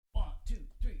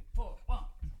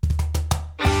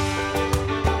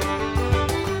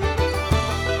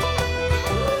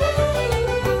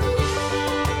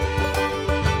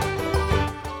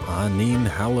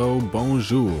hello,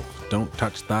 bonjour. Don't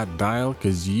touch that dial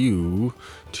because you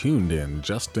tuned in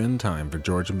just in time for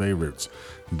Georgian Bay Roots,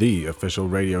 the official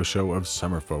radio show of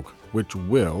Summerfolk, which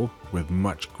will, with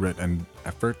much grit and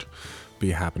effort,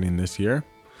 be happening this year,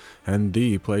 and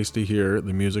the place to hear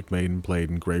the music made and played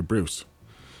in Grey Bruce.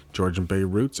 Georgian Bay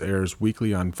Roots airs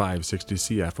weekly on 560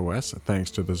 CFOS thanks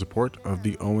to the support of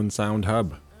the Owen Sound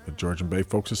Hub, the Georgian Bay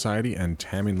Folk Society, and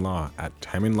Tamming Law at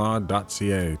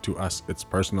tamminglaw.ca. To us, it's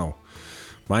personal.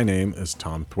 My name is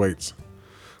Tom Thwaites.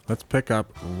 Let's pick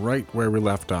up right where we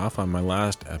left off on my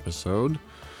last episode.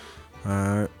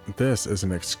 This is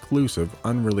an exclusive,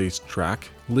 unreleased track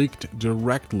leaked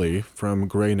directly from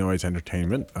Grey Noise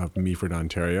Entertainment of Meaford,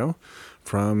 Ontario.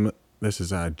 This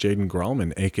is Jaden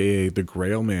Grallman, aka The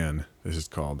Grail Man. This is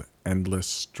called Endless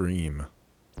Stream.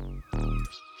 Your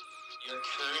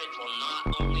current will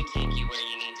not only take you where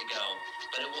you need to go,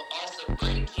 but it will also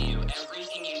bring to you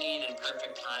everything you need in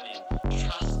perfect timing.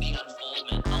 Trust the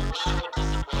unfoldment. Allow it to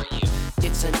support you.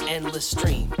 It's an endless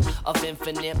stream of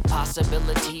infinite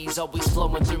possibilities, always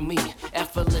flowing through me,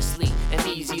 effortlessly and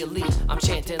easily. I'm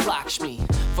chanting Lakshmi,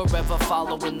 forever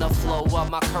following the flow of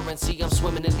my currency. I'm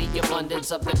swimming in the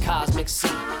abundance of the cosmic sea.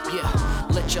 Yeah,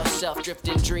 let yourself drift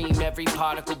and dream. Every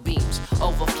particle beams,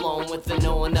 overflowing with the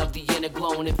knowing of the inner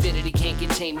glow. Infinity can't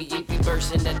contain me, you be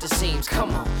bursting at the seams.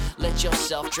 Come on, let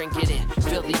yourself drink it in,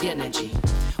 feel the energy.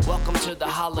 Welcome to the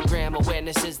hologram,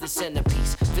 awareness is the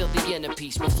centerpiece. Feel the inner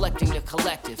peace, reflecting the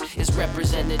collective is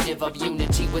representative of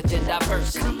unity within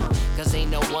diversity. Cause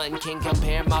ain't no one can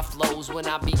compare my flows when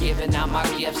I be giving out my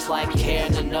gifts like hair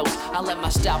in the nose. I let my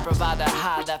style provide a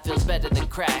high that feels better than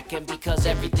crack. And because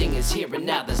everything is here and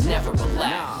now, there's never a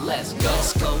lack. Let's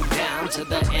go down to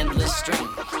the endless stream.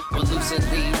 We're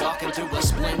lucidly walking through a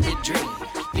splendid dream.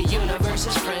 The universe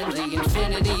is friendly,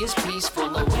 infinity is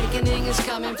peaceful. Awakening is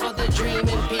coming for the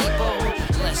dreaming people.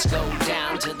 Let's go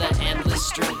down to the endless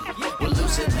stream. We're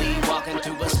lucidly walking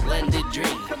through a splendid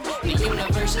dream. The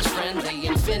universe is friendly,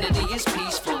 infinity is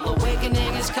peaceful.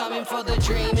 Awakening is coming for the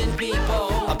dreaming people.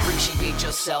 Appreciate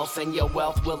yourself and your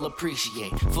wealth will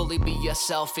appreciate. Fully be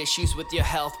yourself, issues with your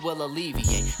health will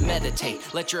alleviate. Meditate,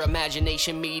 let your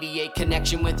imagination mediate.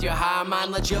 Connection with your higher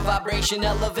mind, let your vibration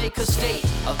elevate. Cause state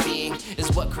of being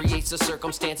is what creates the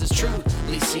circumstances.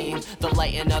 Truly seeing the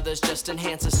light in others just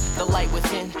enhances the light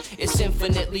within. It's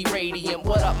infinitely radiant.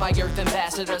 What up, my earth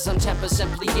ambassadors? I'm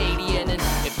 10% Pleiadian. And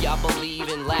if y'all believe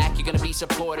in lack, you're gonna be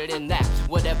supported in that.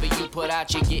 Whatever you put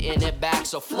out, you're getting it back.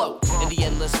 So float in the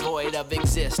endless void of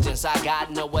existence. I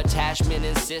got no attachment,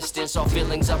 insistence, or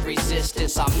feelings of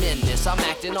resistance. I'm in this, I'm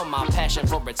acting on my passion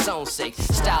for its own sake.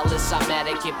 Stylist, I'm at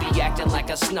it, can't be acting like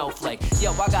a snowflake.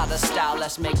 Yo, I got a style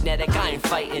that's magnetic, I ain't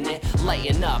fighting it.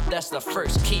 Lighten up, that's the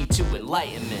first key to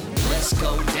enlightenment. Let's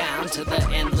go down to the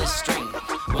endless stream.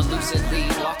 We're lucidly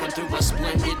walking through a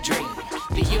splendid dream.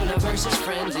 The universe is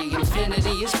friendly,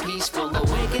 infinity is peaceful.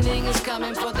 Awakening is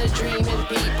coming for the dreaming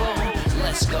people.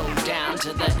 Let's go down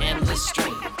to the endless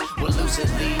stream. We're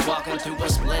lucidly walking through a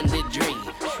splendid dream.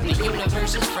 The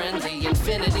universe is friendly,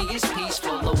 infinity is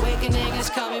peaceful. Awakening is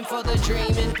coming for the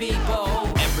dreaming people.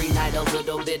 Every night a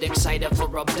little bit excited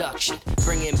for abduction,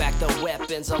 bringing back the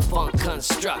weapons of funk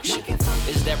construction.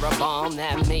 Is there a bomb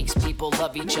that makes people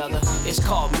love each other? It's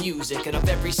called music, and of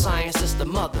every science it's the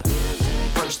mother.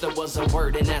 First there was a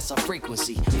word and that's a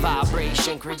frequency.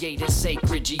 Vibration created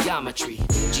sacred geometry.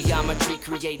 Geometry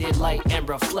created light and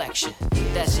reflection.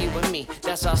 That's you and me,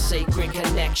 that's our sacred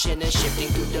connection. And shifting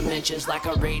through dimensions like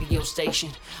a radio station.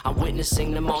 I'm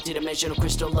witnessing the multidimensional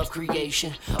crystal of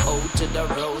creation. Ode to the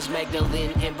rose,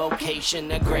 Magdalene invocation.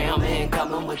 The ground man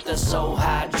coming with the soul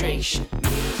hydration.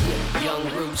 Young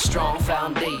roots, strong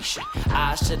foundation.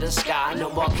 Eyes to the sky,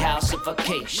 no more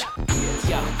calcification.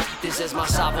 Yo, this is my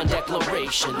sovereign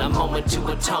declaration. A moment to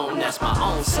atone, that's my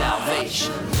own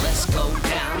salvation. Let's go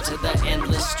down to the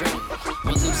endless stream.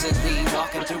 We're lucidly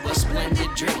walking through a splendid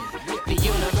dream. The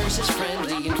universe is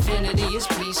friendly, infinity is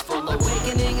peaceful.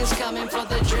 Awakening is coming for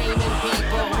the dreaming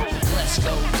people. Let's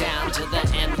go down to the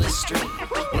endless stream.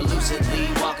 We're lucidly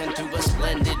walking through a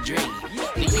splendid dream.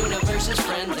 The universe is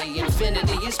friendly,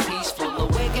 infinity is peaceful.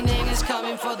 Awakening is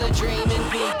coming for the dreaming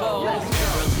people.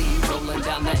 Literally rolling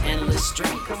down the endless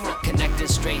stream, connected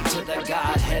straight to the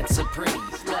Godhead Supreme.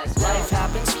 Life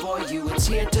happens for you, it's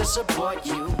here to support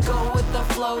you. Go with the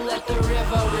flow, let the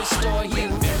river restore you.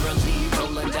 Merrily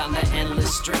rolling down the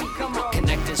endless stream,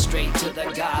 connected straight to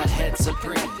the Godhead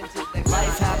Supreme.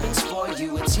 Life happens for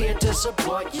you, it's here to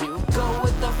support you. Go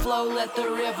with the flow, let the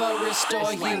river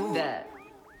restore you.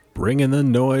 Bring in the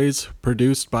Noise,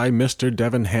 produced by Mr.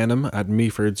 Devin Hannum at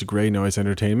Meaford's Grey Noise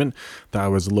Entertainment. That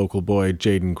was local boy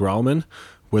Jaden Grallman.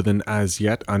 with an as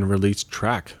yet unreleased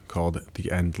track called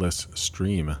The Endless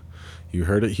Stream. You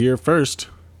heard it here first.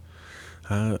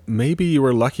 Maybe you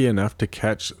were lucky enough to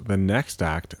catch the next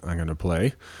act I'm going to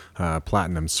play,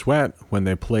 Platinum Sweat, when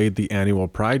they played the annual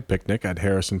Pride Picnic at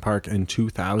Harrison Park in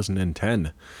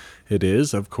 2010. It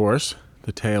is, of course,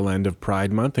 the tail end of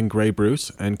Pride Month in Grey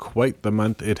Bruce, and quite the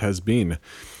month it has been.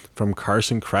 From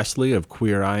Carson Kressley of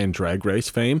Queer Eye and Drag Race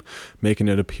fame, making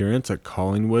an appearance at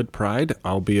Collingwood Pride,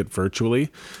 albeit virtually,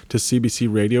 to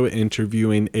CBC Radio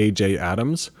interviewing AJ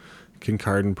Adams,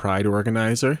 Kincardine Pride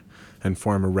organizer and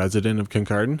former resident of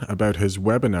Kincardine, about his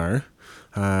webinar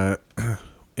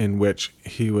in which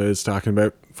he was talking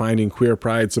about finding queer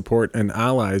pride support and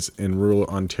allies in rural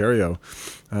Ontario,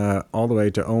 all the way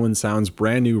to Owen Sound's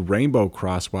brand new rainbow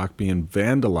crosswalk being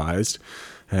vandalized,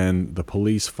 and the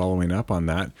police following up on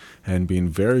that and being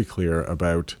very clear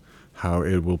about how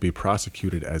it will be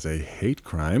prosecuted as a hate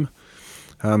crime.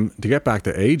 To get back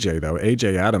to AJ, though,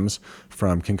 AJ Adams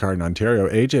from Kincardine, Ontario,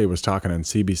 AJ was talking on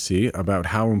CBC about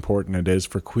how important it is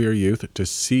for queer youth to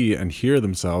see and hear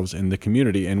themselves in the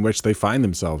community in which they find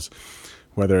themselves.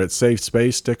 Whether it's safe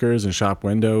space stickers in shop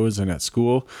windows and at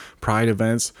school, pride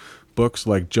events, books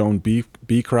like Joan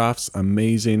Beecroft's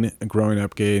amazing Growing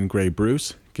Up Gay in Grey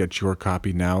Bruce. Get your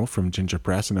copy now from Ginger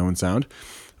Press and Owen Sound.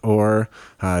 Or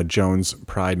Joan's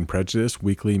Pride and Prejudice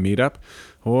weekly meetup.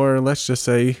 Or let's just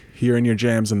say hearing your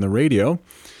jams on the radio.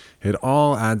 It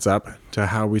all adds up to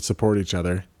how we support each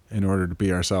other in order to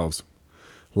be ourselves.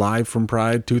 Live from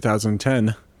Pride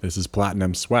 2010, this is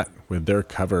Platinum Sweat with their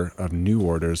cover of New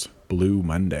Order's Blue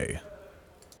Monday.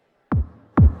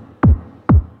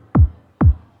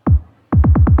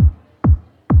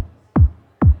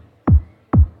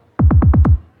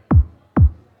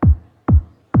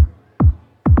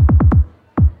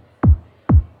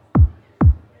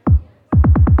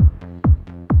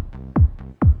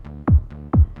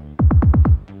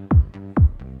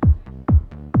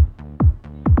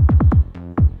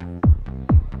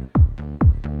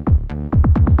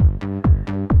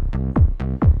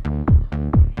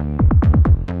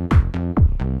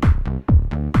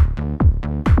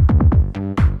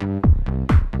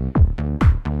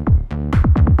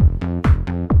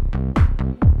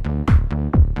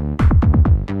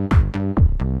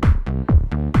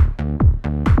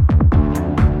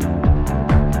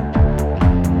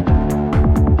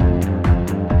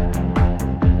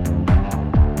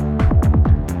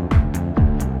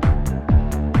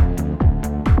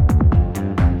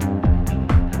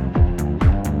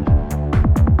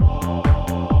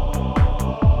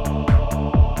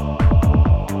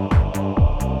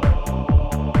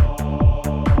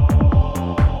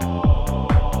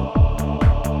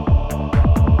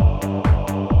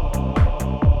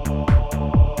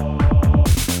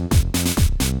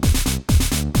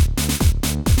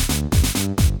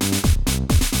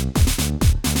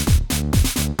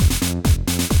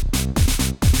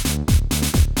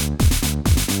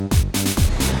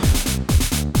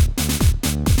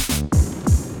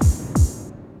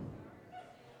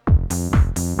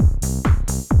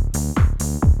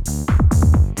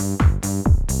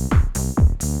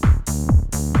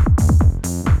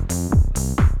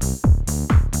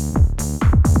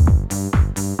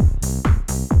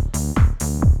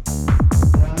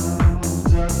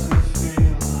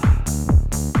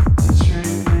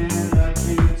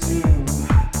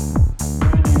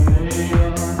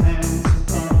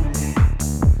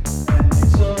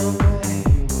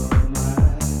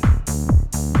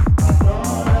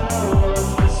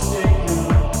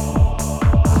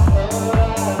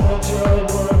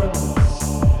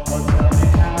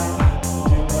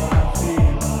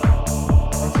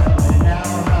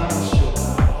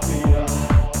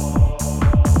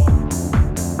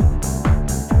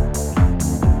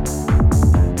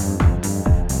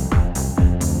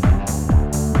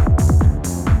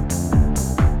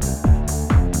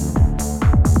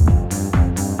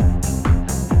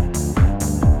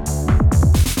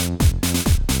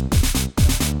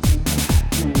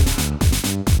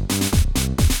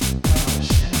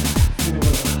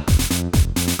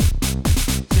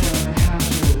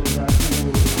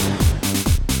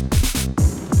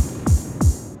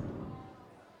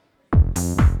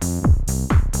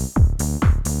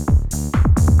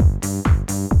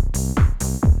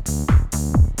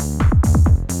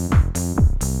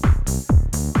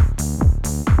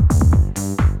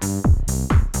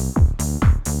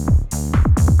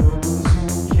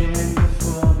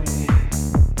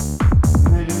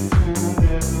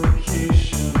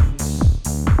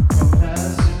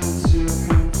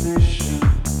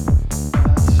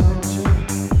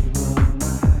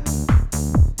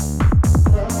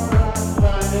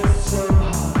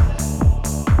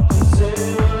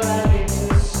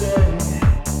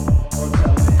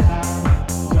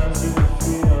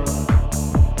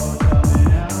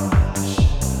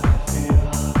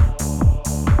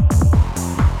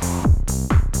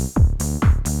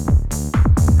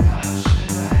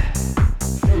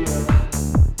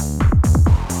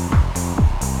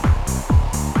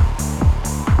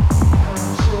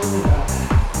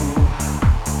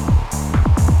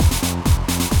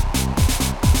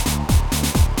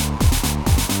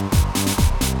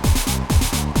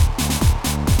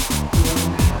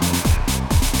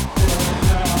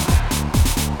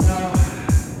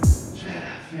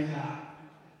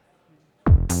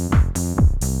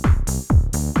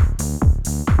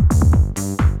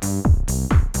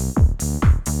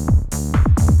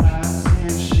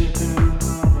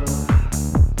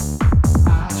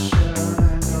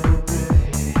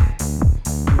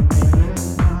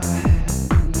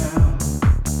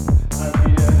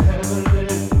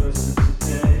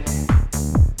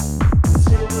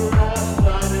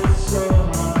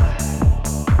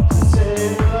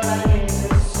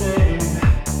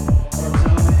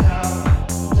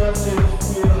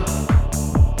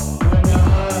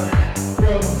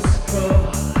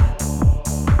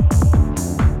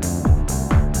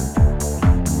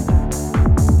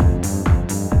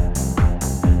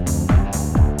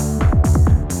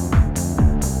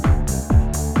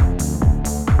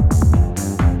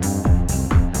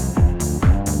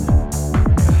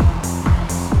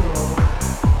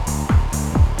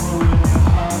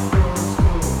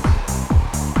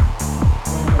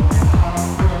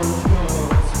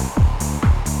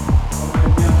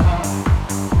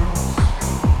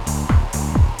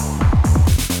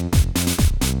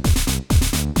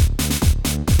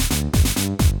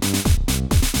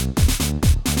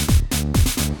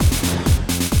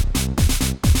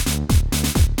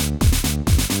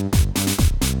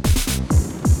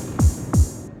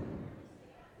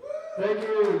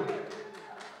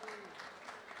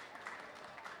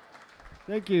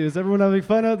 Thank you. Is everyone having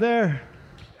fun out there?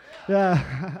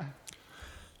 Yeah.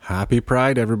 Happy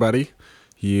Pride, everybody.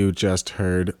 You just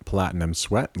heard Platinum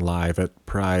Sweat live at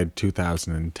Pride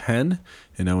 2010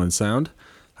 in Owen Sound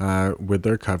with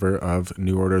their cover of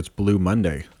New Order's Blue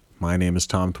Monday. My name is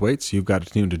Tom Thwaites. You've got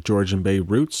to tune to Georgian Bay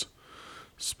Roots.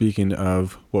 Speaking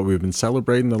of what we've been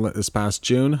celebrating this past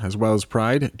June, as well as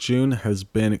Pride, June has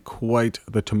been quite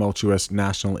the tumultuous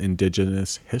National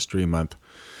Indigenous History Month.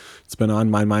 It's been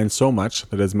on my mind so much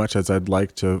that as I'd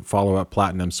like to follow up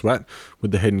Platinum Sweat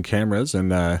with the hidden cameras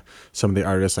and some of the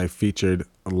artists I featured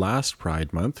last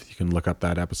Pride Month, you can look up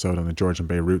that episode on the Georgian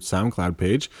Bay Roots SoundCloud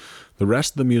page. The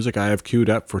rest of the music I have queued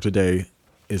up for today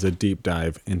is a deep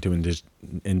dive into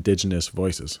Indigenous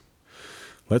voices.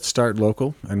 Let's start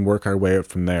local and work our way up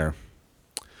from there.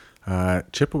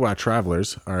 Chippewa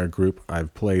Travelers are a group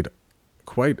I've played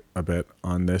quite a bit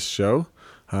on this show,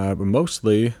 but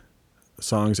mostly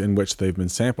songs in which they've been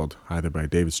sampled, either by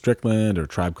David Strickland or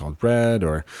Tribe Called Red,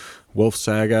 or Wolf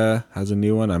Saga has a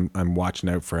new one. I'm watching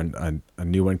out for a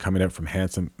new one coming out from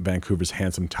Vancouver's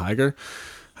Handsome Tiger,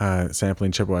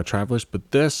 sampling Chippewa Travelers.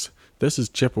 But this is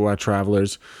Chippewa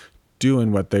Travelers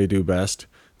doing what they do best.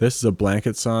 This is a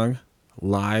blanket song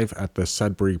live at the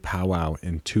Sudbury Powwow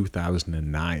in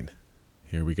 2009.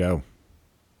 Here we go.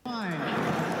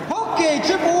 Okay,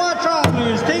 Chippewa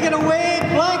Travelers, take it away,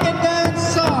 blanket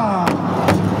dance song.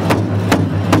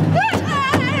 Hey!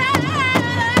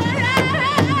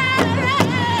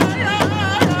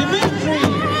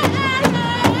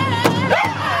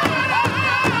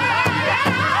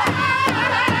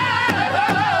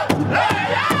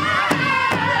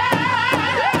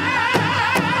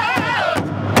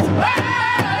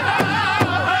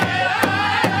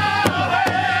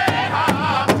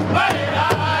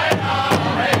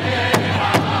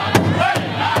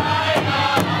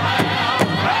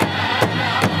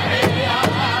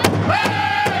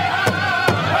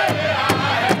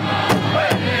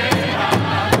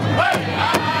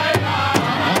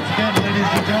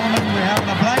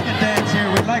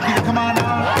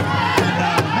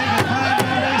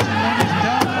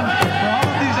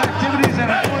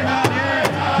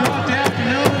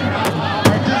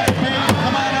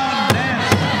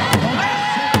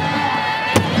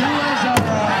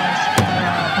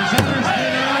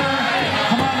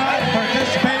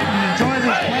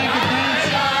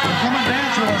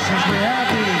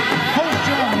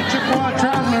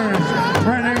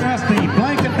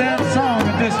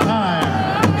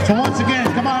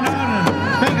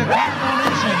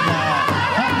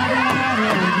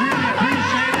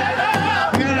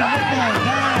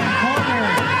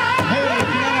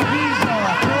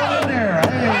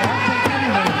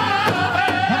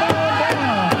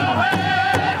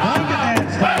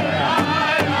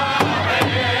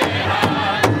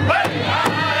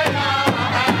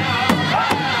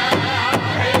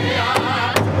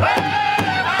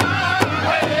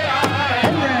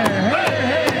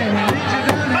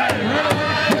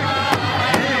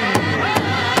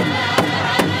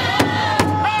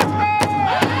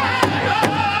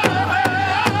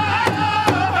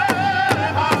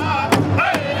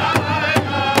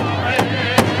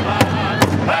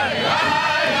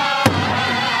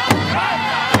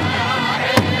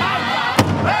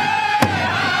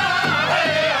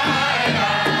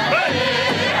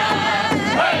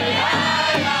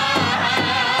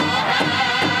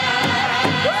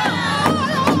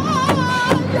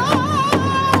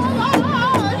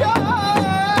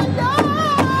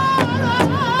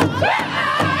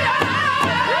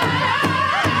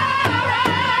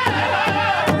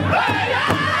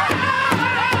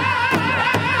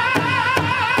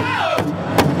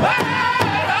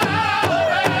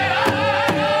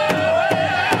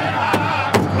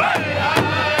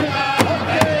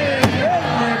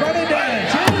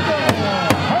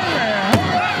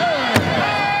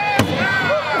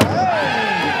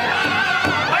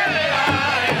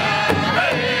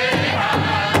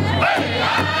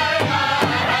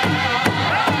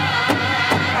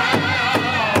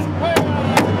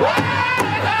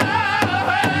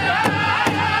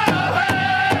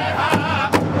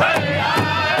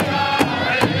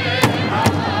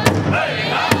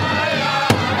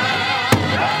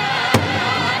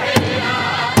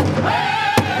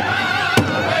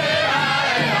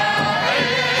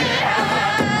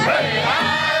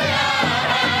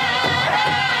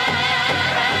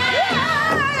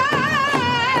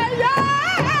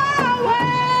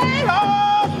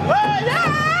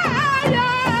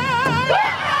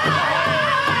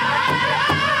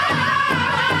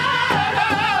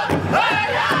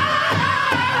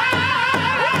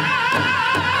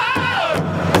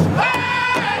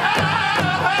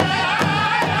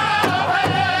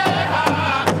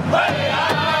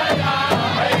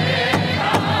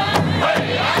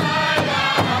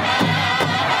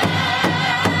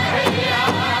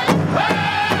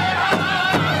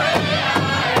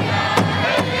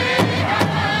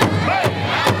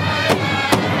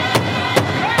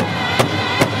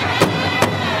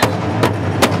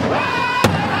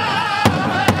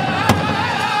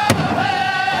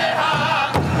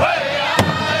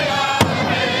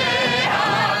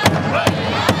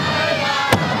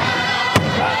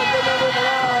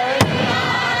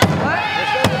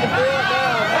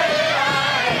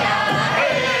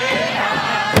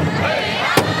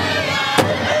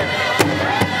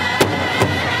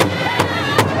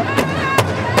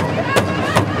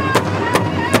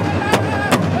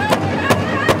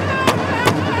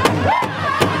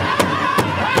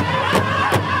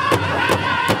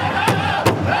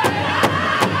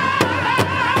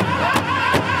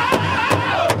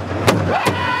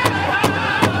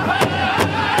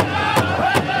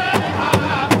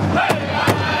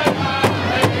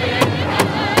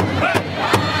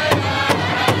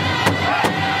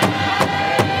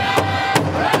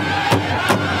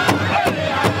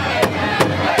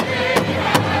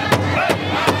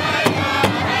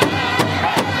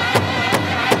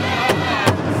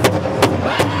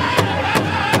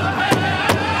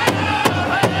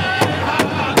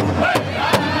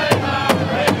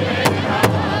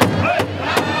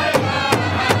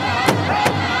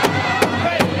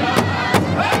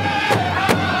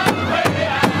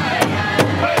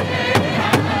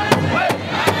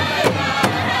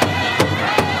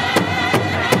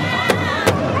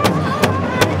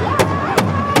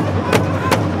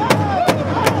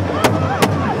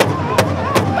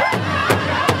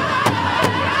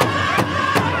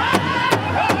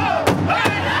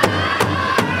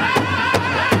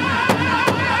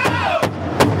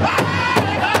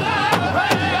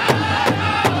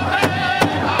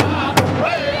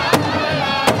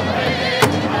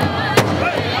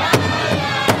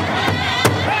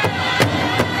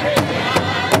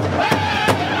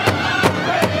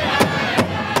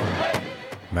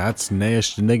 That's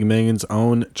Nayashnigmin's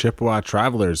own Chippewa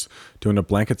Travelers doing a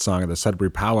blanket song at the Sudbury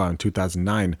Powwow in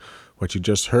 2009. What you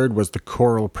just heard was the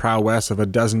choral prowess of a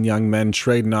dozen young men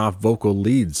trading off vocal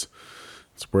leads.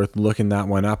 It's worth looking that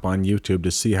one up on YouTube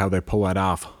to see how they pull that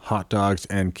off, hot dogs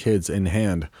and kids in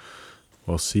hand.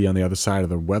 We'll see you on the other side of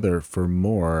the weather for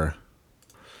more.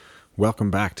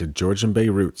 Welcome back to Georgian Bay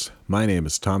Roots. My name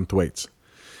is Tom Thwaites.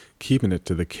 Keeping it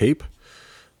to the Cape,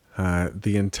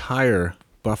 the entire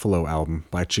Buffalo album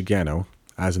by Chigano,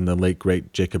 as in the late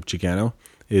great Jacob Chigano,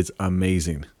 is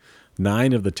amazing.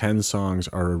 9 of the 10 songs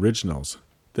are originals.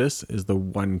 This is the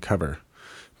one cover.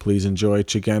 Please enjoy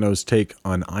Chigano's take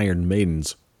on Iron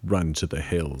Maiden's Run to the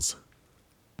Hills.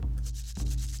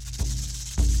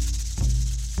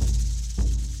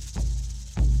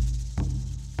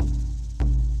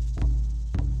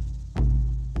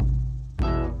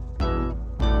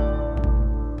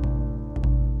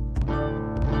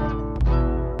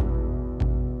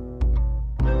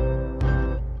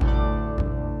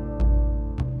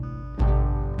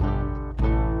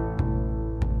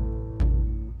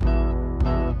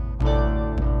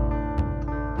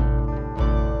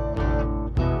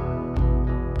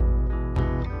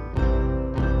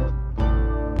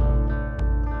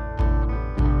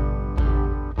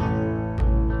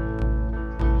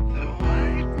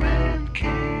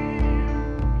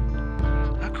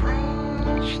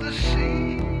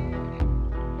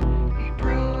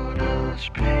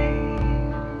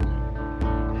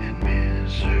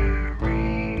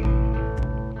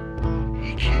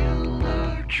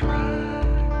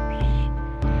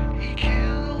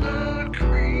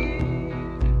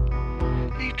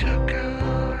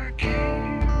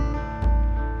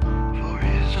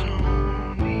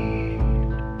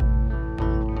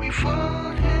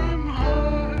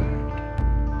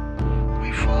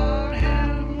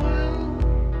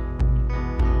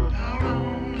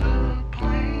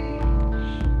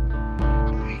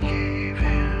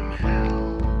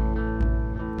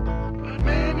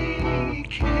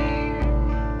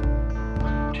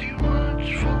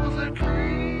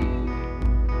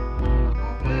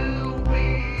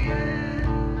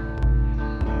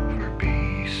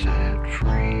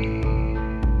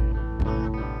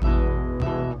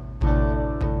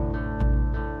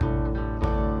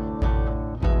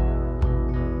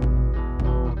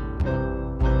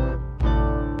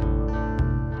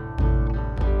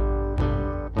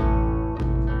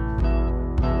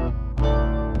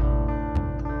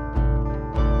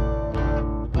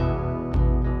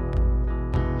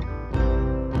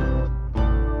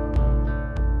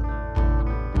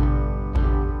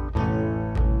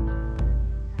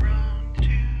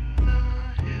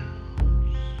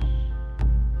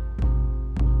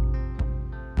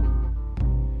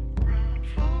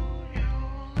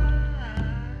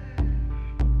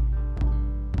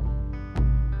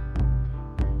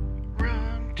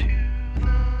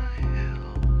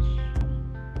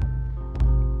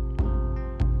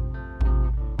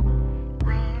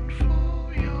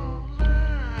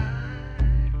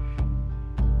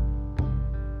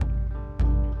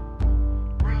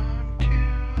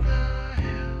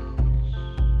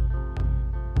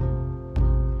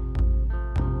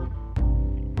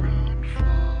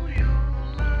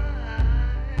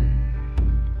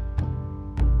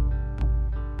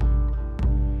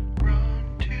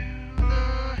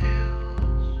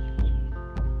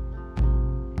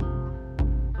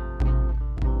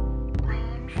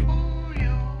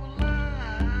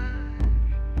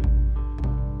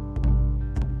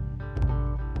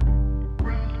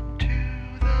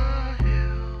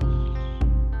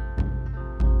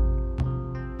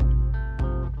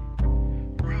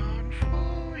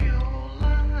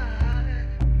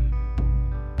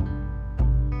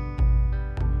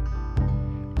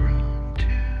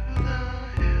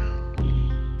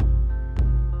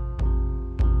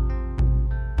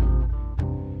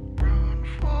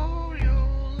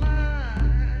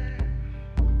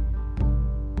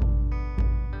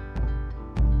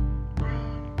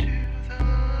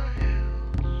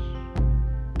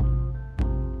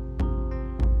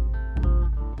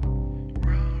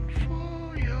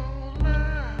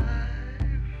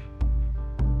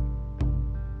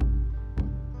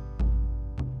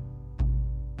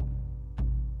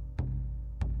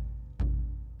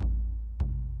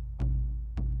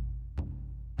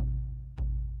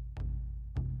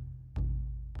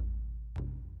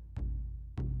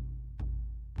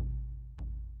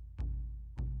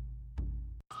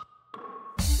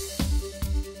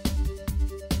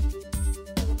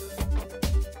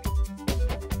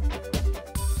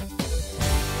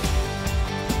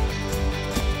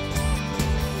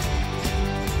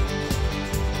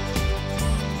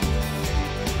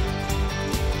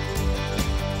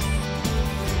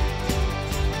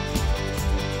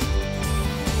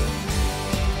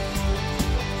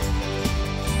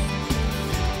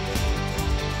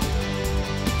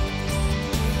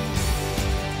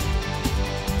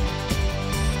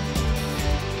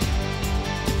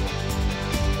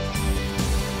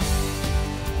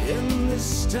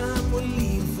 time we'll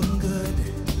leave for good.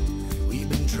 We've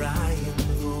been trying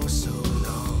for so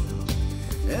long,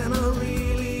 and I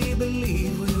really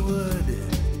believe we would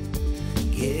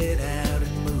get out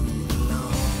and move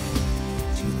along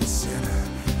to the center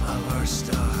of our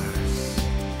stars.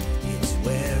 It's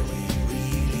where we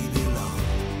really belong.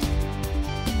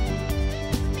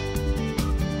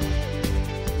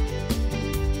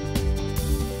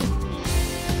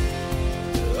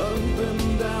 Up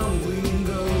and down we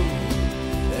go,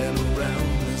 and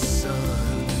around the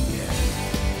sun again.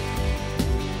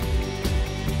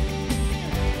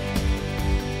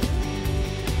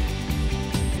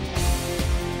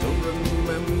 Don't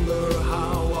remember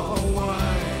how or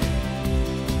why,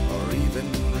 or even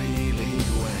really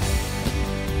when.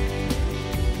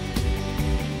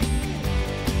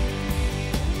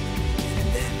 And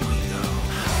then we go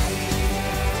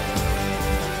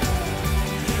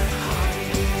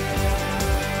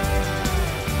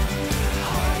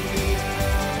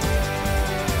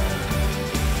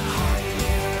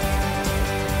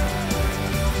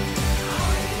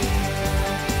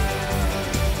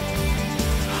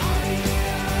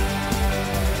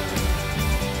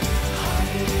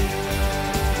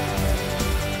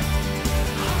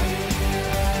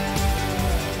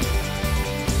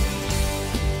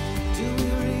Do we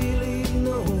really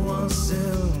know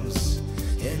ourselves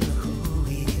and who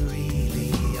we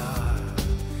really are?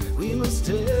 We must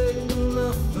take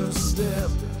the first step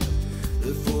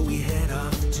before we head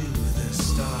off to the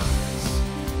stars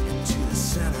and to the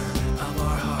center of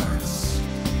our hearts.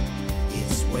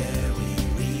 It's where we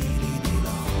really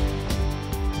belong.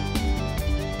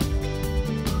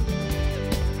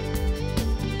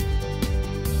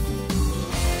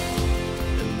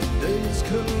 And the days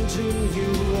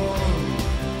continue on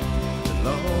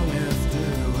long after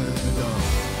we're gone.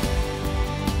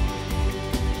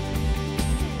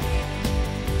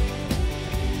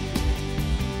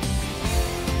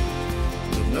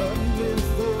 The night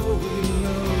before we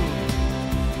know,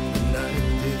 the night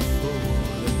before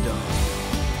the dawn.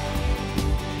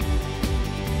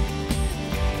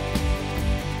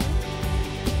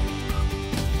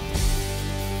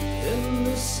 And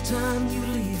this time you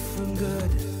leave for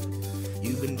good.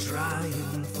 You've been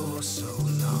trying for so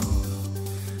long,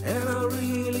 and I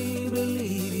really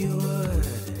believe you would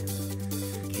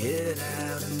get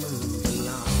out and move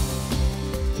along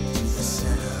to the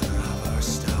center of our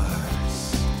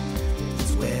stars.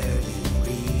 It's where we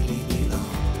really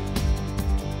belong.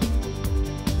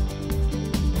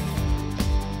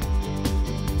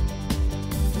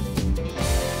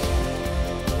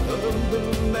 Up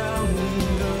and down we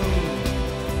go,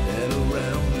 and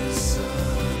around the sun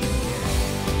again.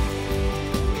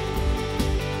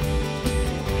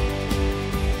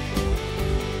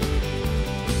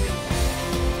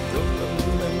 Don't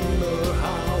remember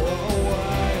how or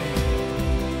why,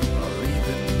 or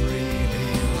even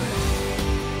really when.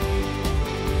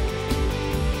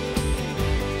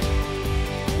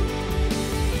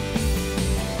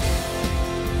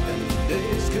 And the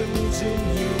days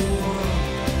continue on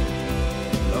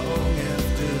long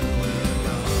after we're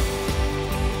gone.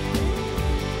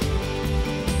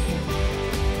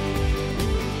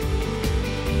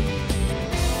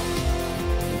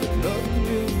 But not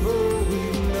before we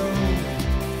know,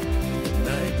 the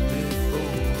night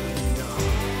before the dawn.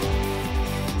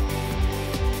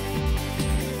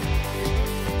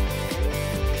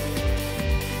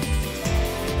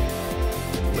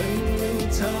 When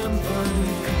time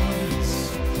finally comes,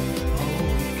 all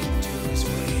we can do is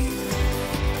wait.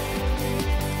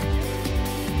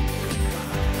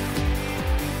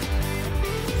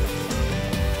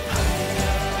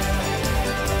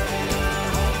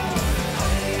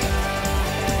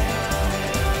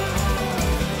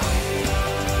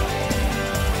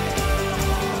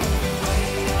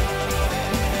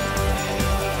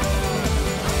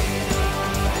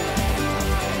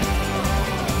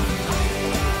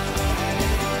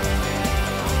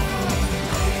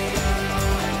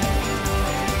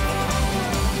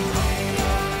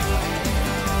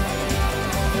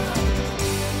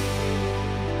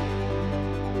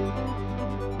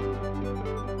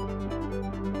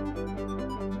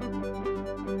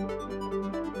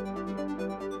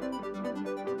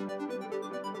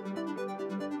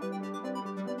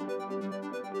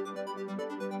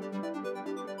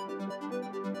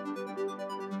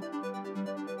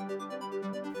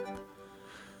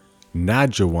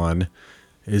 Nadjawan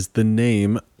is the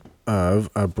name of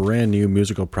a brand new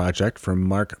musical project from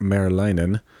Mark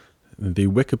Merlainen. The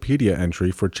Wikipedia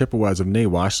entry for Chippewas of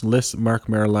Nawash lists Mark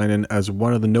Merlainen as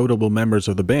one of the notable members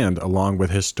of the band, along with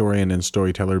historian and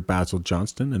storyteller Basil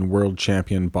Johnston and world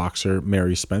champion boxer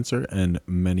Mary Spencer, and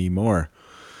many more.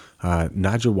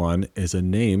 Najawan is a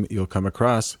name you'll come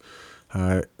across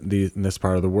in this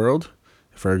part of the world.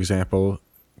 For example,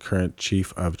 current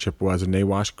chief of Chippewas and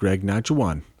Nawash, Greg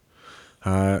Najawan.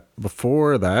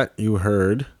 Before that, you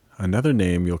heard another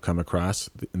name you'll come across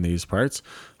in these parts,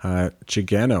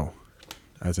 Chigano,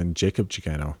 as in Jacob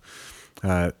Chigano.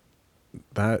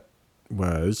 That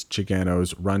was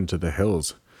Chigano's Run to the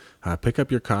Hills. Pick up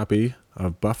your copy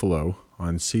of Buffalo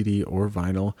on CD or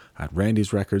vinyl at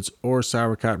Randy's Records or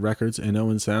Sourcat Records in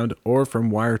Owen Sound, or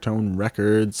from Wiretone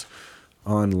Records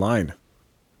online.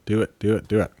 Do it.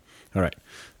 All right.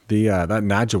 That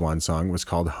Najawan song was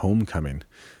called Homecoming.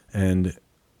 And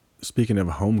speaking of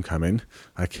homecoming,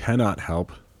 I cannot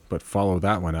help but follow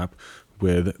that one up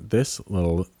with this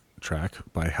little track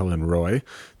by Helen Roy.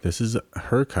 This is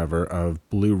her cover of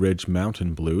Blue Ridge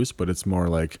Mountain Blues, but it's more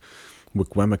like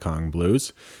Wikwemikong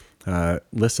Blues.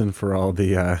 Listen for all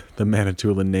the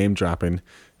Manitoulin name dropping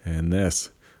in this.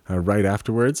 Right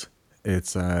afterwards,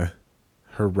 it's her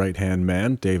right-hand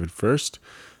man, David First,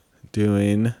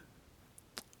 doing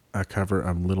a cover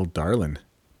of Little Darlin',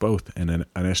 both in an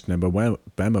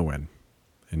Anishinaabemowin.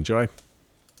 Enjoy.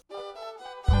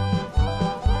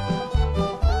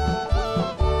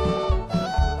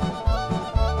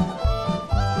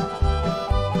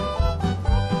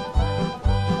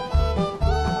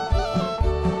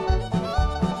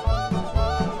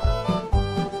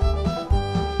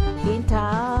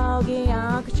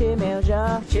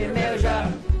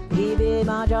 Chimeuja, Ibe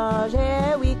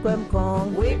Majaje, Wikwem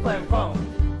Kong,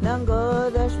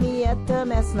 Nango the Shmieta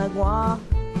Mesnagwa,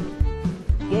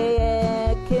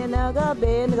 Gay Kinaga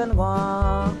Ben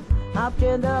Ganwa,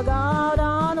 Upton the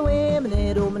garden, women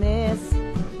in Rumnes,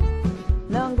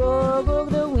 Nango book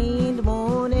the wind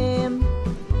moonim,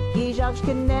 Gijak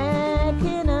Kinek,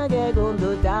 Kinaga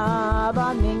Gondo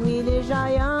Daba, Mingwi de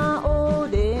Jaya, O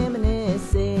Demne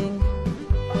sing.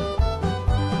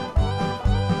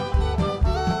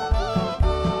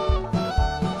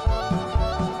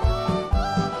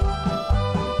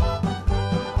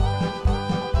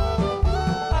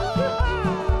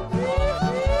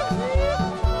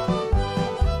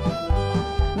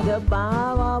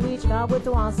 With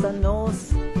once the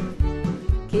nose,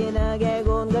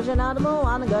 Kinagon Gajanadmo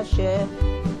and Gashe,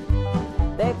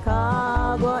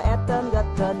 Becago etan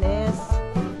Gatanes,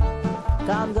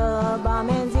 Kanga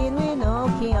Bamenzin we know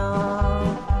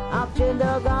Kian, up to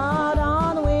the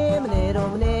garden women in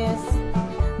Omnes,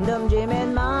 Dum Jim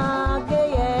and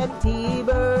Magayek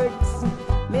T-Birds,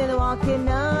 Min walking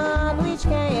on which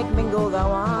cake Mingo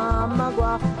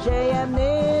Gawamagua, JM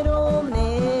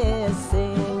Niromnes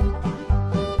sing.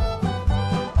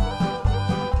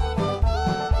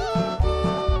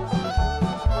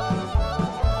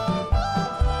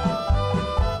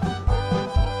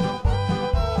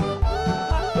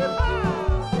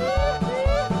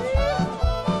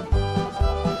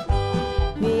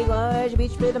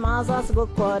 With Mazas go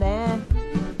Koren,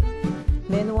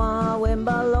 Menwa, when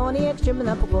Baloni extreme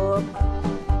up go,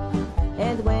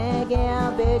 and when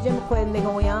Gam Belgium Quen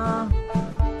Migoyan,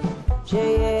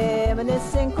 JM and his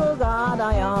single God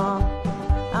I am,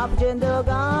 up gender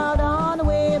God on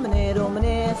women in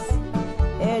Romanes,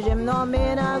 Ejim no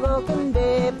men I go can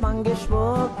be Pungish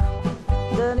book,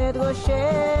 the net go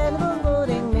shed, go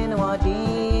ring Menwa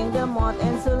Jing, the mot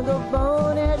and soon go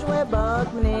bone as we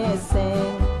bug me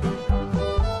sing.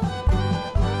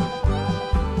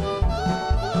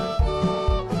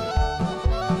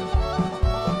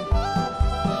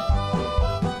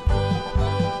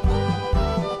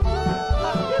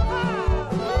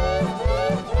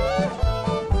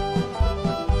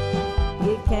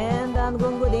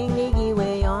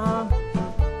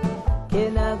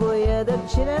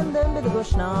 Chiren den bid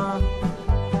goshna,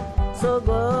 so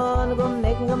gon gom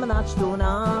nek gom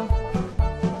nachtuna,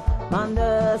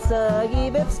 manda sagi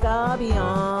bib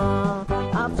skabian,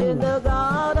 up in the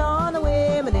garden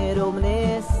women in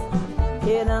Romnes,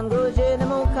 Kenan go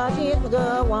jenemo kajit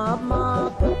go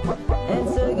wamma, and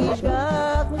sagish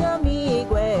gak gami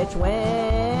gwech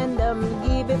when them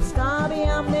give it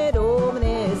skabian ne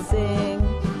Romnes sing.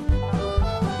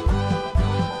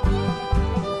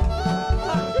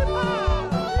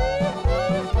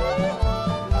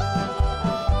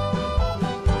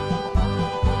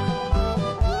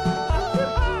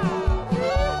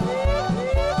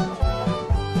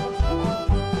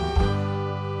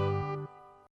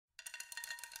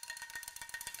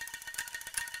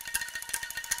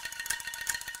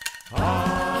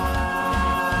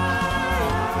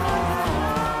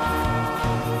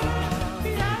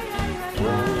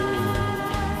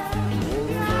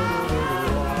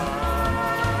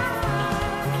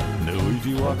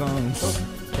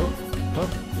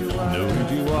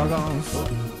 누지와강스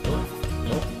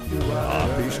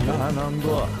아피시나난과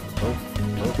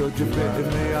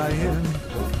고집배내야인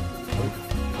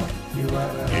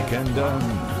이켄던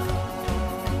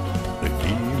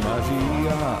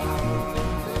기마시야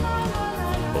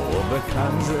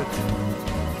오백한set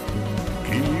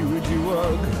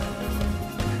기위지워그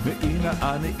Ina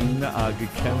ane ina age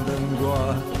kenden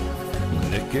gwa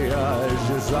Nike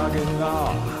aje sage na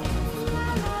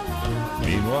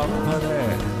Mimo apare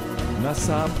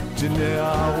nasap jine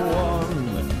awon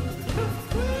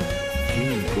Ki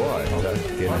gwa ta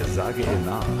kene sage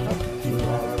na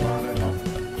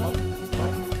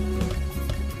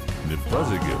Ne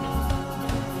buzzigim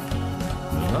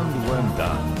Nand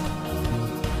wendan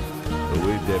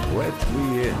With the wet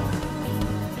we in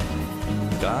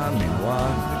Da mi mwa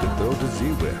nikadoga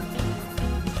ziwe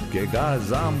Gega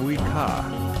zam wika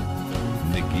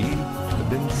Nigi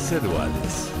bin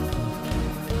sidwalis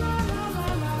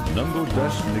Nungo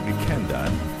dash nigi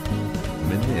kendan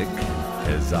Minik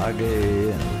ezage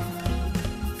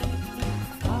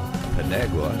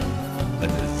Panegwa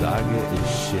an ezage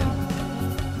ishin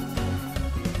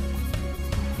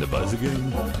Nabuzigin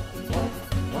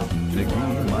Nigi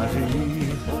maji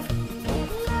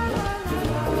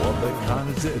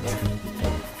Obekanzit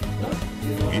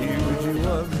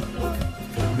Givijiwag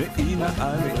Meina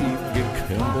ane ige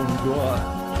kenden goa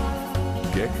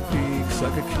Gek pik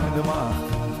sake kendama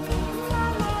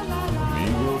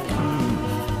Migo kin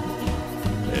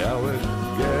Yawe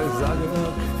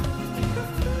gezagenuk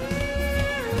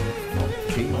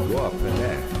Ki goa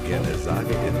pene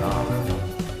genezage ina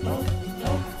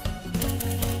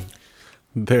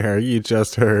There, you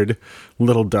just heard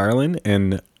Little Darlin'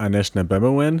 in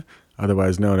Anishinaabemowin,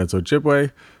 otherwise known as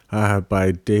Ojibwe,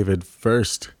 by David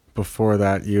First. Before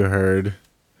that, you heard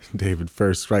David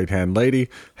First's right-hand lady,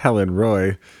 Helen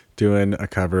Roy, doing a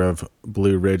cover of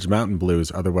Blue Ridge Mountain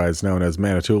Blues, otherwise known as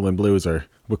Manitoulin Blues or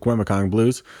Wikwemikong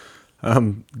Blues.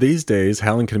 These days,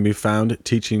 Helen can be found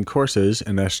teaching courses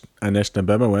in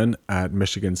Anishinaabemowin at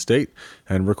Michigan State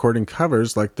and recording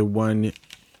covers like the one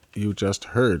you just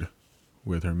heard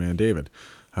with her man David.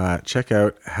 Check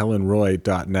out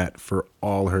helenroy.net for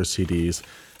all her CDs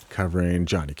covering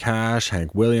Johnny Cash,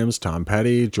 Hank Williams, Tom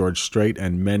Petty, George Strait,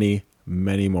 and many,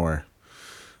 many more.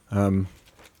 I've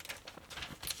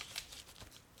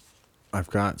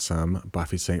got some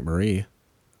Buffy St. Marie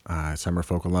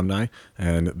Summerfolk alumni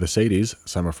and the Sadies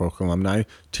Summerfolk alumni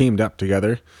teamed up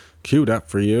together, queued up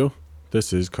for you.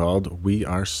 This is called We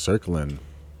Are Circlin'.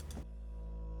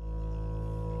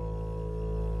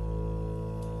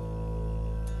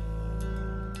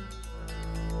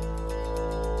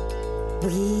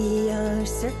 We are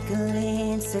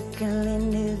circling,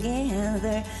 circling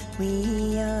together.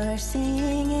 We are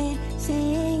singing,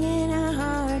 singing our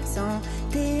heart song.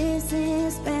 This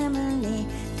is family,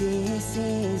 this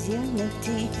is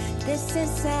unity, this is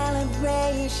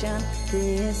celebration,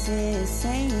 this is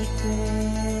sacred.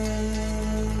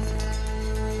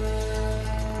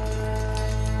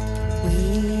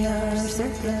 We are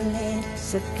circling,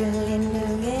 circling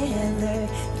together.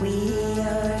 We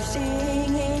are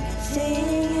singing,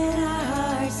 singing our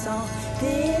heart song.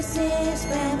 This is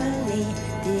family,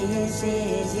 this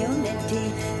is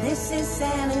unity, this is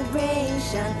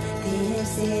celebration,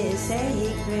 this is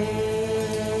sacred.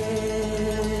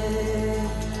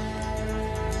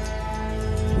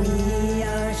 We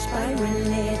are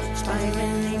spiraling,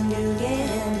 spiraling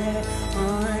together,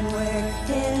 onward,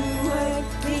 inward,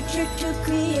 reach to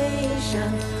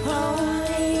creation,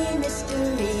 holy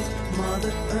mystery,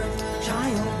 Mother Earth,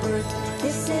 childbirth,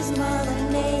 this is Mother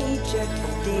Nature,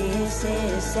 this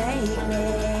is sacred.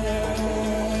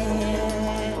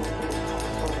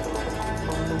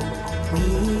 We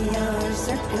are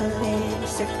circling,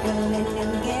 circling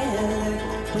together,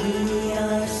 we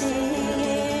are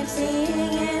singing,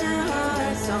 singing our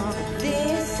heart song.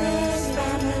 This is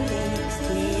family,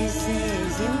 this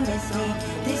is unity,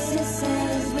 this is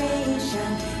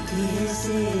celebration, this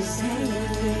is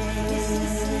sacred. This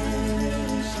is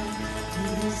celebration,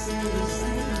 this is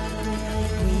sacred.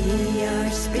 We are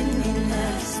spinning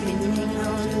up, spinning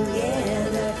all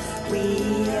together. We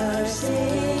are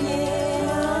singing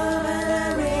over the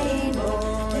rainbow.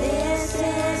 This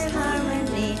is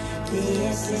harmony,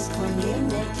 this is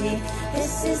community,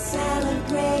 this is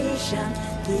celebration,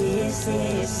 this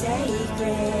is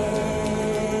sacred.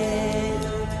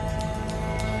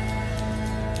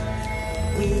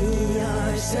 We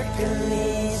are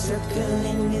circling,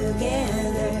 circling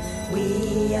together.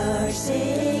 We are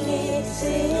singing,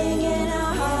 singing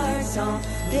our heart song.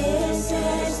 This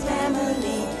is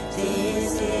family,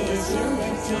 this is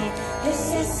unity,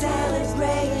 this is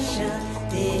celebration,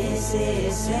 this This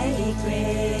is sacred.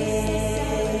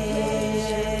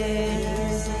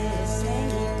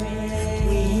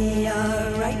 We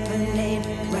are ripening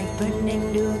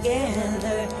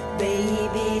together.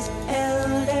 Babies,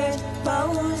 elders,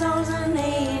 bozos, and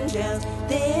angels.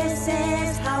 This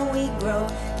is how we grow.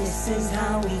 This is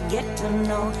how we get to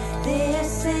know.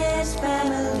 This is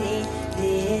family.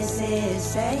 This is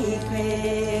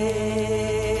sacred.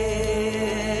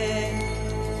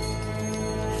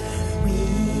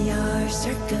 We are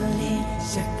circling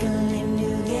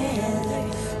together.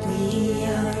 We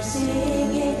are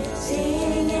singing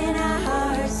our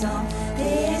heart song.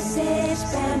 This is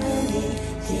family.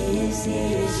 This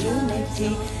is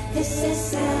unity. This is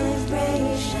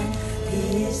celebration.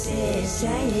 This is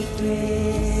sacred.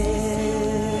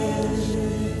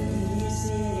 This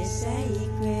is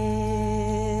sacred.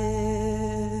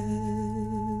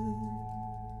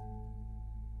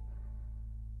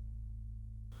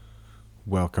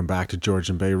 Welcome back to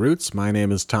Georgian Bay Roots. My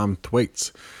name is Tom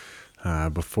Thwaites.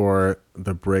 Before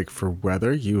the break for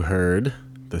weather, you heard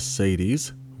the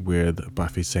Sadies with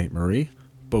Buffy St. Marie,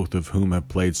 both of whom have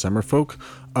played Summerfolk,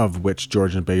 of which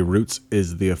Georgian Bay Roots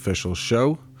is the official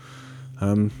show.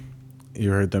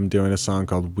 You heard them doing a song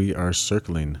called We Are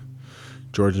Circling.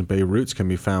 Georgian Bay Roots can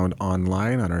be found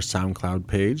online on our SoundCloud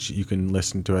page. You can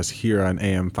listen to us here on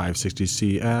AM 560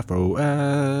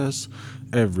 CFOS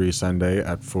every Sunday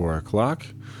at 4 o'clock.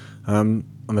 On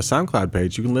the SoundCloud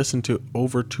page, you can listen to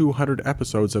over 200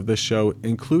 episodes of this show,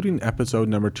 including episode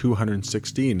number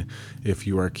 216, if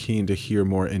you are keen to hear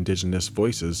more Indigenous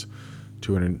voices.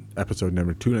 Episode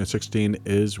number 216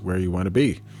 is where you want to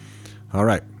be. All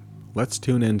right, let's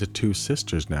tune in to two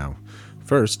sisters now.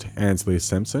 First, Ansley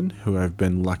Simpson, who I've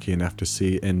been lucky enough to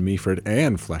see in Meaford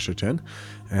and Flesherton,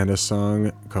 and a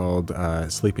song called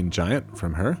Sleeping Giant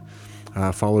from her,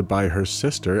 followed by her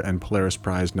sister and Polaris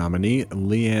Prize nominee,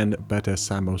 Leanne Beta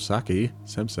Samosaki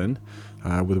Simpson,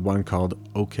 with one called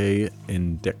OK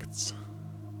Indicts.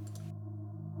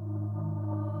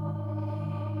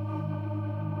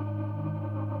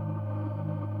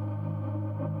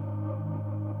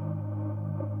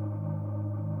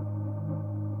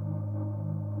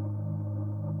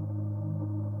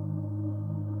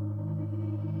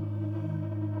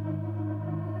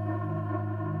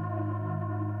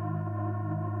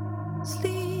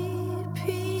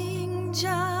 Sleeping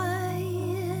giant,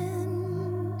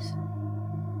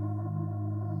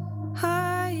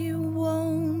 I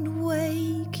won't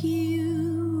wake you.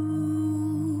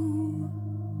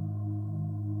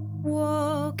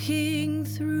 Walking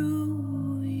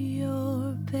through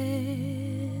your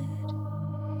bed,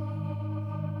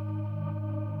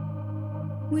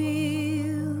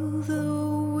 will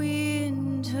the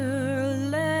winter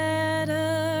let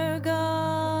her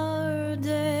guard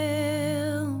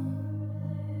down?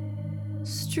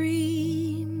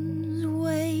 Streams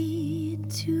wait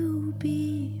to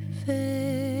be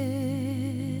fed.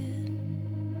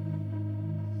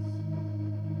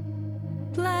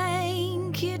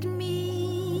 Blanket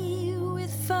me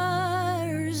with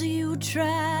furs you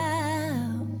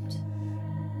trapped.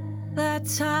 That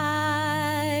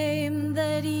time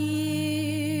that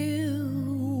you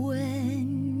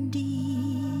went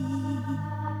deep,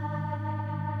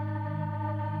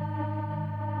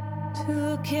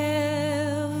 took everything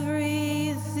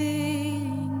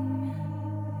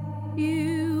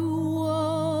you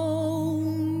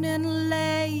owned and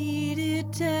laid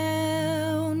it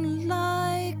down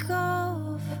like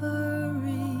offerings.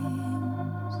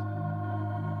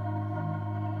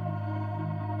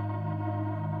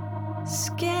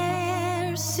 Scarcity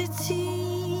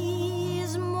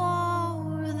is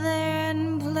more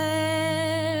than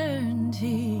plenty,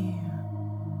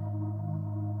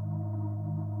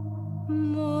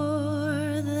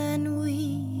 more than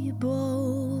we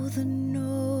both know.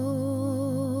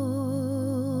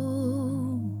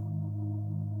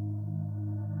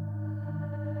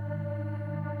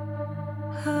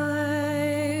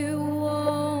 I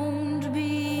won't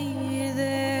be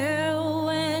there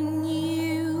when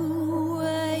you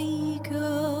wake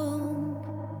up.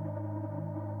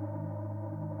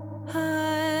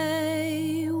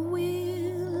 I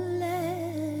will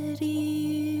let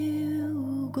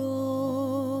you go.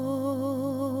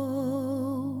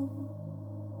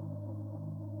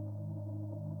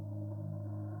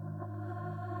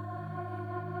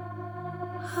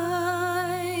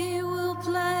 I will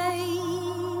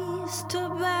place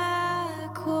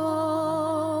tobacco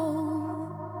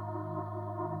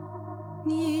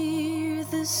near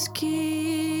the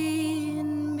skin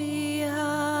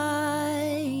behind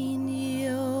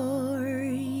your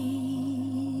ear,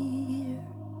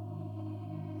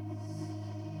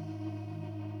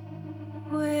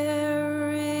 where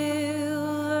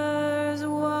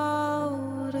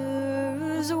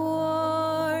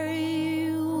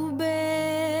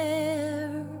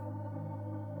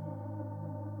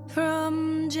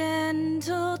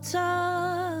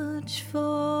search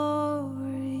for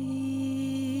years.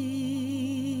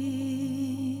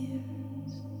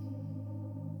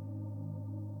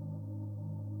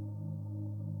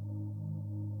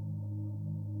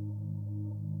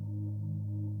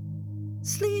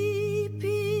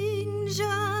 Sleeping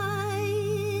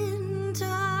giant,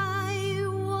 I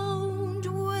won't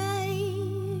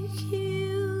wake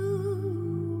you.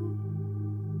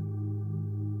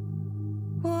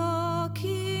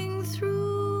 Walking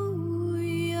through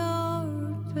your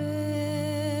bed,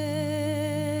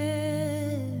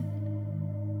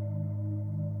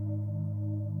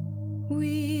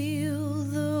 will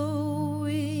the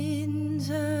wind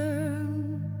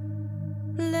turn?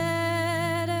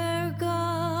 Let her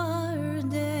guard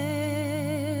down.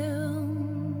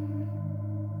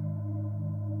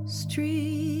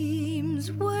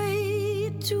 Streams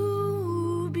wait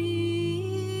to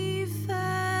be fed.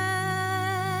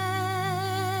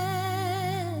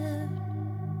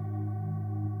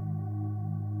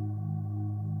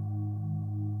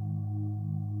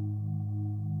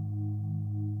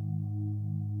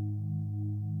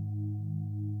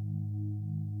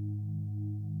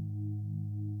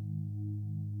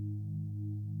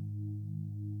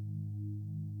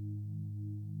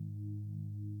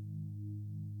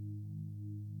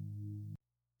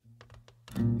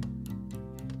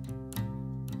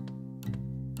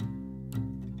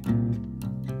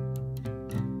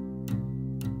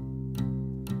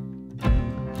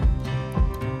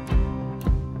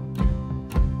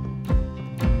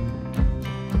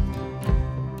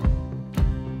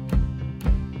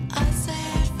 I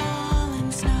said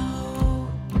falling snow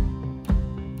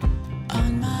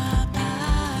on my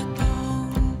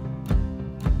backbone.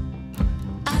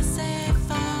 I say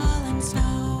falling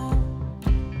snow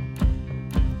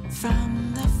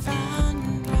from the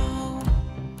front row.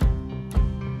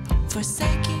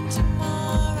 Forsaking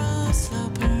tomorrow, slow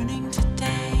burning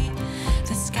today.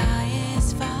 The sky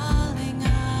is falling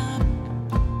up.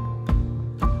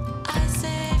 I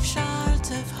save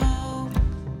shards of hope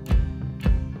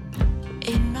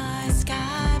in my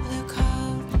sky blue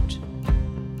coat.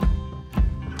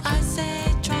 I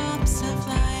say drops of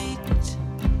light.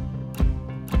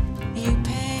 You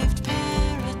paved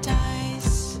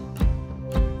paradise.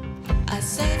 I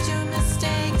saved your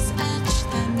mistakes,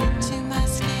 etched them into my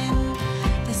skin.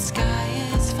 The sky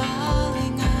is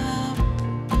falling up.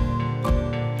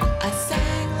 I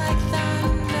sang like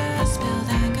thunder, spilled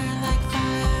anger like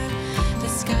fire. The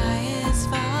sky is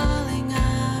falling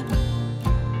up.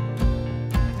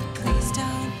 Please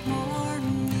don't mourn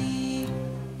me.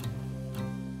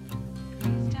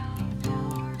 Please don't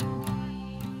mourn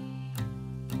me.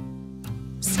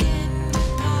 Skin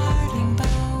departing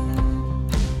bone,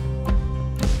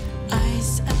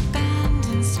 ice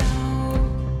abandoned snow.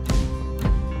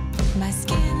 My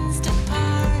skin's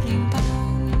departing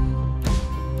bone,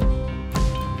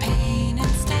 pain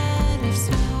instead of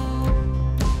snow.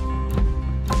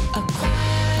 A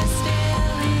choir is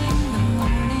stealing the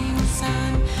morning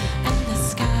sun, and the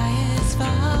sky is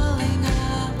falling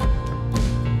up.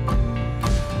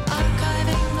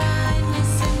 Archiving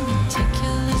blindness in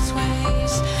meticulous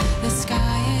ways, the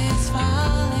sky is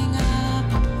falling up.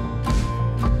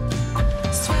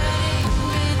 Sweating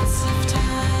bits of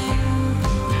time,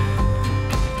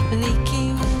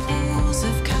 leaking pools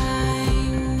of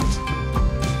kind,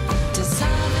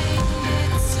 dissolving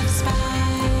bits of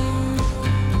spine,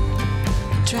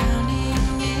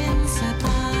 drowning in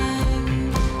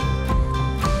sublime.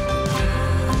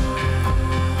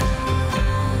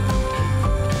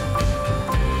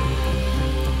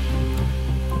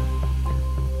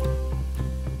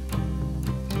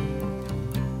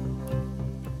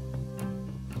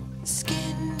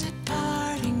 Skin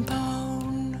departing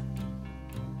bone,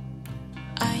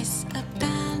 ice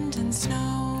abandoned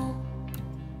snow.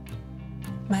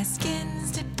 My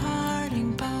skin's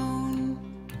departing bone.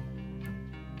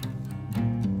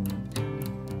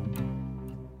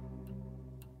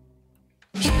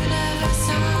 You never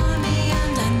saw me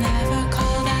and I never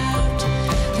called out.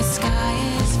 The sky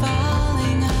is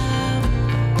falling up.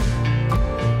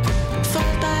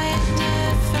 Fooled by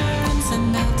indifference and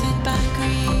melted by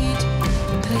greed.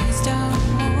 Please don't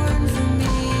mourn for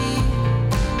me.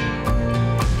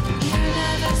 You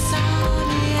never saw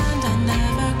me and I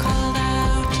never called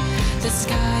out. The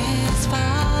sky is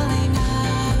falling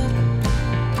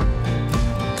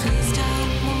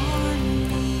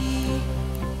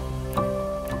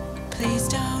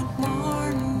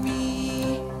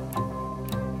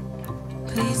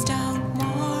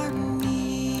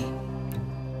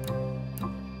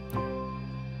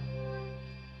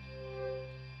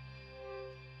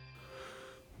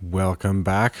Welcome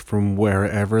back from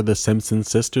wherever the Simpson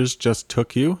sisters just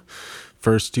took you.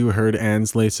 First, you heard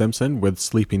Ansley Simpson with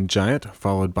Sleeping Giant,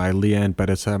 followed by Leanne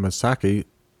Beresamasaki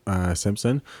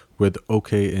Simpson with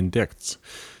OK Indicts.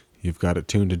 You've got it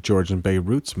tuned to Georgian Bay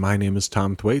Roots. My name is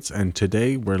Tom Thwaites, and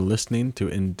today we're listening to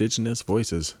Indigenous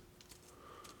voices.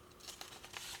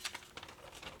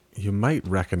 You might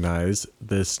recognize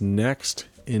this next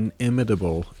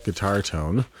inimitable guitar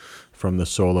tone from the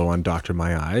solo on Dr.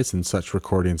 My Eyes and such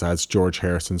recordings as George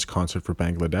Harrison's Concert for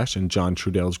Bangladesh and John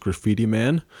Trudell's Graffiti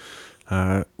Man.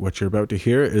 What you're about to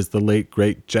hear is the late,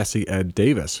 great Jesse Ed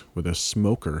Davis with a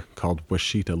smoker called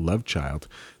Washita Lovechild.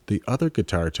 The other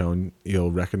guitar tone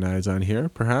you'll recognize on here,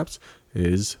 perhaps,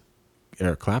 is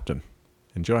Eric Clapton.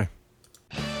 Enjoy.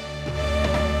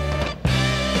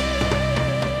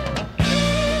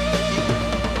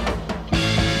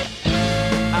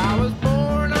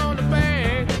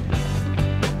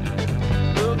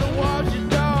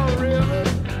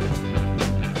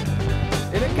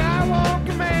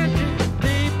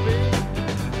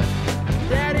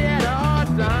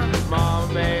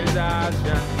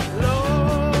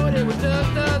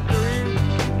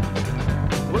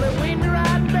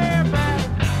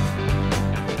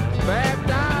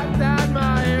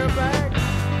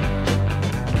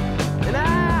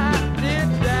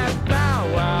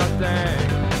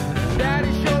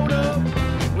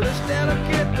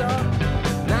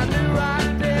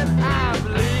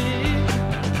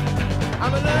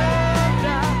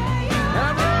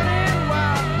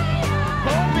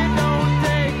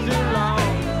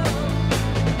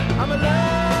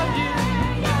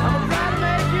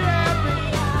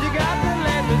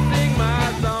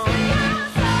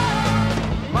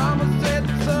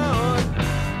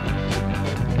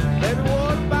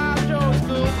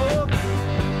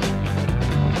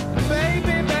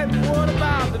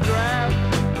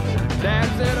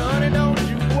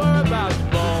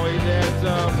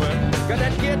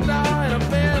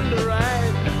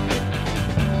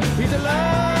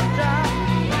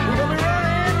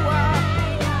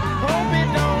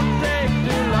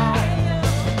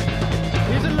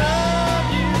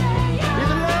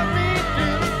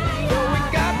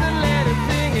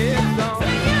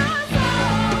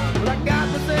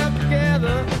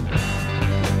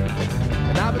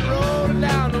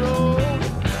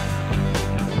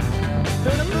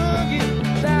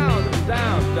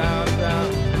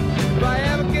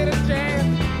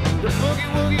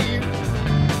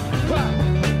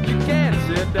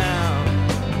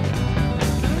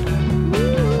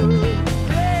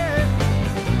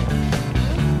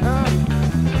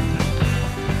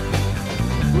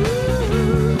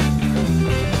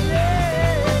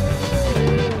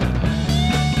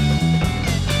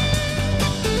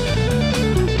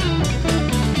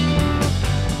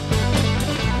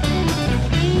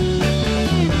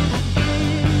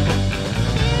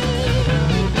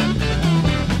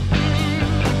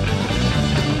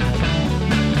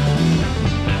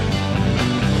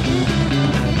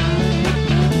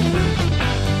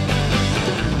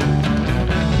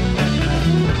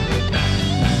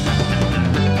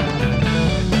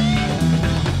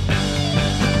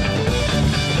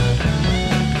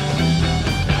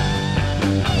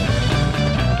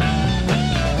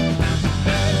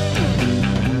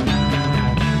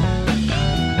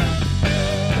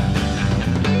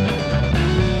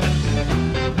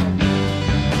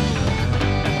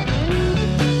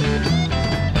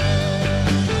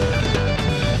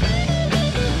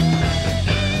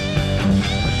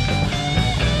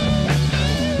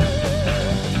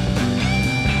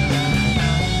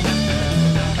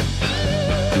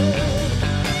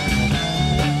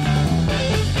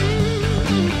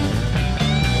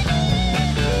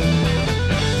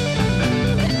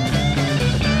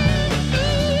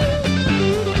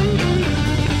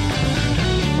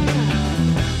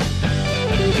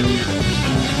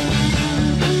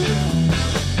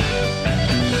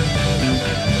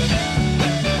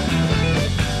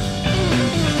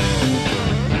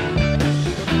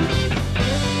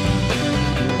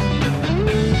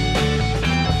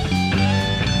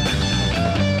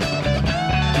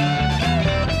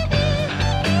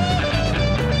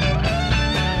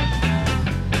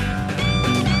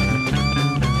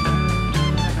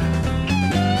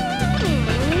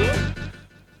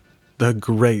 The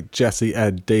great Jesse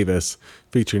Ed Davis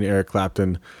featuring Eric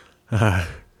Clapton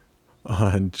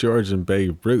on Georgian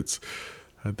Bay Roots.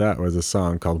 That was a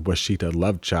song called Washita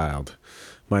Lovechild.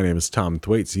 My name is Tom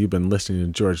Thwaites. You've been listening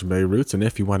to Georgian Bay Roots, and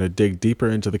if you want to dig deeper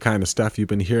into the kind of stuff you've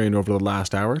been hearing over the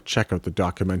last hour, check out the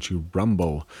documentary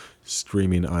Rumble,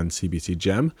 streaming on CBC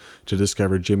Gem, to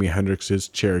discover Jimi Hendrix's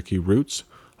Cherokee Roots,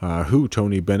 who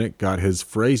Tony Bennett got his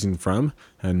phrasing from,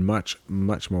 and much,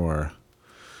 much more.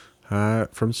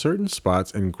 From certain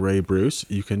spots in Grey Bruce,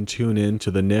 you can tune in to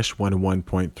the Nish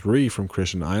 101.3 from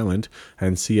Christian Island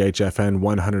and CHFN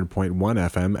 100.1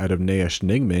 FM out of Naish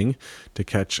Ningming to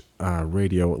catch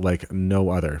radio like no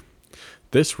other.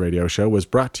 This radio show was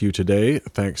brought to you today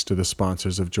thanks to the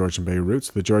sponsors of Georgian Bay Roots,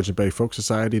 the Georgian Bay Folk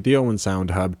Society, the Owen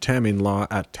Sound Hub, Tamming Law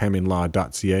at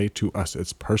tamminglaw.ca. To us,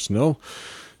 it's personal.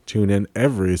 Tune in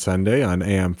every Sunday on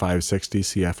AM 560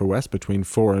 CFOS between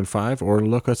 4 and 5, or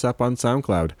look us up on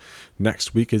SoundCloud.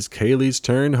 Next week is Kaylee's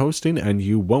turn hosting, and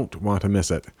you won't want to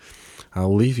miss it.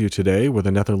 I'll leave you today with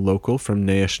another local from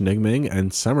Naish Ningming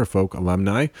and Summerfolk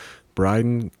alumni,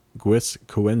 Bryden Gwis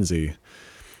Coenzi.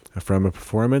 From a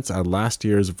performance at last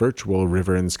year's virtual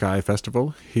River and Sky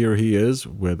Festival, here he is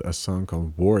with a song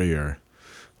called Warrior.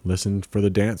 Listen for the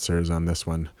dancers on this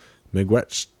one.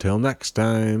 Miigwech, till next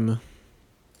time.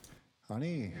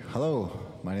 Ani, hello.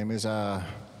 My name is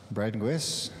Bryden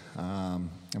Gwis. I'm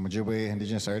a Ojibwe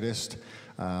Indigenous artist.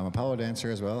 I'm a powwow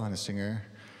dancer as well and a singer.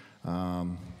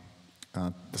 The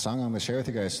song I'm going to share with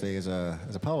you guys today is a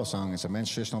powwow song. It's a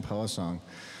men's traditional powwow song.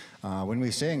 When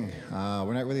we sing,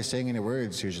 we're not really saying any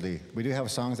words usually. We do have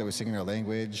songs that we sing in our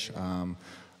language,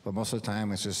 but most of the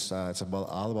time it's just it's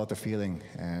all about the feeling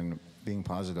and being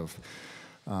positive.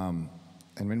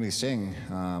 And when we sing,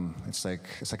 it's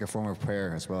like a form of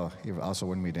prayer as well. Also,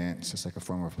 when we dance, it's like a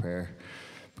form of prayer,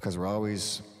 because we're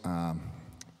always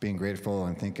being grateful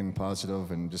and thinking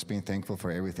positive and just being thankful for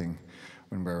everything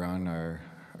when we're around our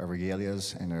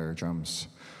regalias and our drums.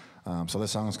 So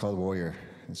this song is called Warrior.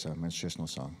 It's a men's traditional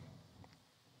song.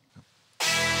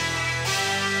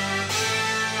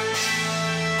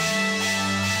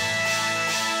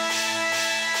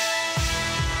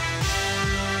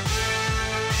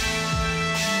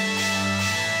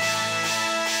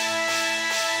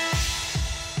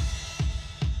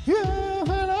 Yeah.